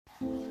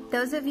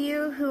Those of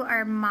you who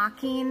are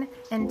mocking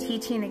and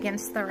teaching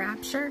against the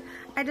rapture,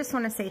 I just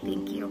want to say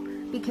thank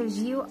you, because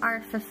you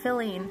are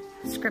fulfilling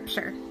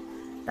Scripture.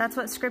 That's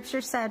what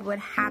Scripture said would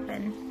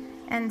happen.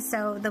 And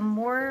so the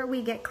more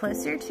we get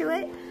closer to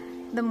it,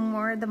 the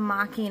more the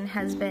mocking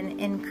has been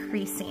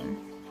increasing.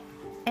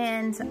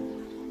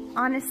 And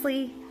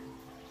honestly,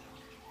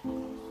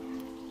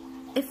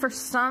 if for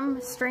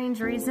some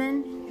strange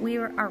reason we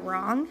are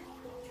wrong,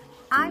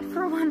 I,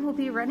 for one, will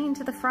be running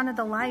to the front of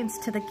the lines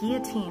to the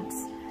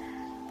guillotines.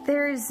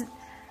 There's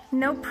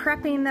no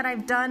prepping that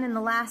I've done in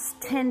the last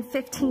 10,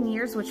 15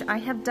 years, which I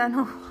have done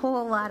a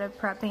whole lot of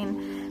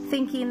prepping,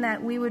 thinking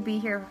that we would be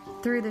here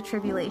through the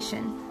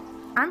tribulation.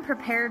 I'm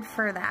prepared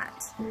for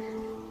that.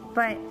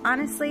 But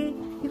honestly,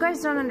 you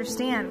guys don't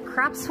understand.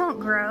 Crops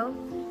won't grow.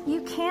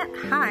 You can't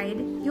hide.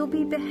 You'll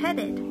be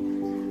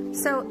beheaded.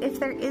 So if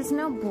there is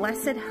no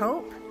blessed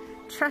hope,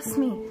 trust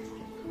me,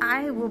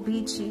 I will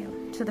beat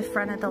you to the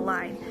front of the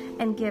line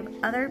and give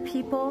other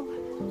people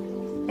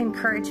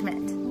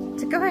encouragement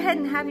to go ahead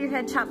and have your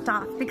head chopped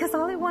off, because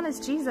all I want is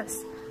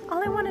Jesus.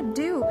 All I want to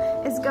do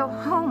is go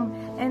home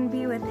and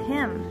be with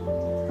Him.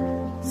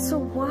 So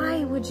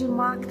why would you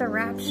mock the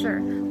rapture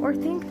or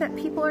think that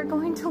people are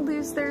going to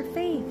lose their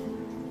faith?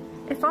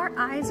 If our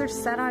eyes are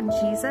set on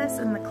Jesus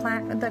and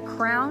the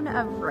crown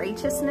of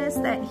righteousness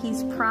that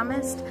He's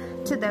promised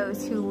to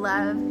those who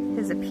love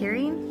His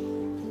appearing,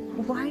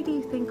 why do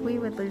you think we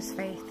would lose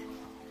faith?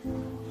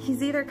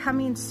 He's either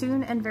coming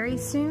soon and very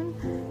soon,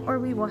 or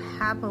we will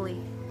happily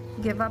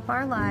give up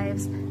our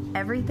lives,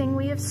 everything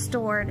we have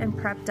stored and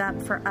prepped up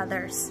for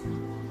others.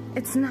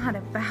 It's not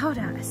about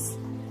us.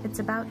 It's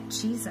about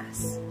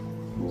Jesus.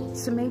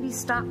 So maybe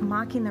stop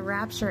mocking the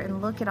rapture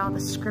and look at all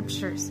the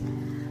scriptures.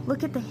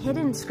 Look at the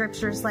hidden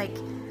scriptures like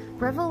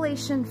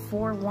Revelation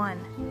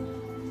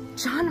 4:1.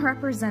 John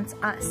represents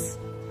us.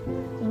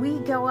 We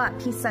go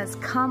up. He says,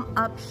 come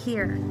up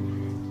here.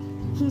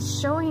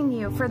 He's showing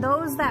you, for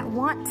those that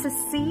want to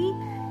see,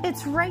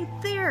 it's right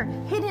there,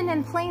 hidden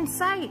in plain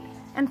sight.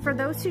 And for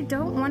those who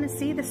don't want to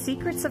see the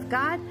secrets of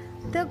God,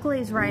 they'll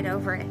glaze right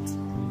over it.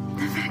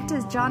 The fact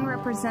is, John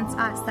represents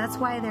us. That's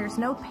why there's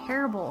no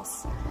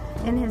parables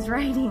in his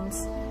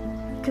writings,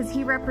 because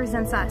he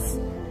represents us.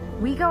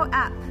 We go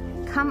up,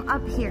 come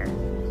up here,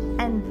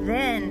 and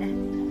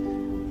then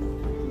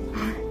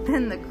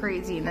the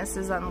craziness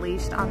is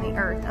unleashed on the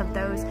earth of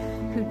those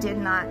who did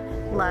not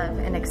love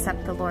and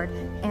accept the Lord.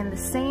 And the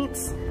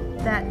saints,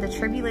 the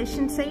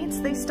tribulation saints,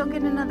 they still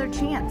get another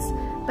chance,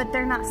 but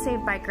they're not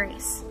saved by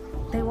grace.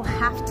 They will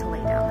have to lay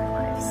down their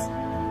lives.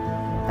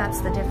 That's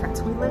the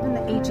difference. We live in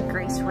the age of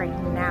grace right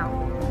now.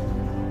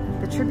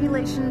 The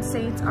tribulation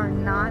saints are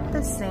not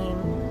the same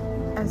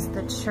as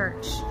the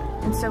church.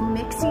 And so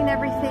mixing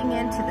everything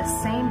into the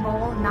same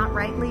bowl, not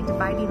rightly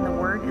dividing the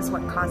word, is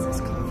what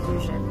causes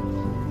confusion.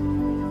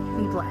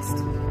 Be blessed.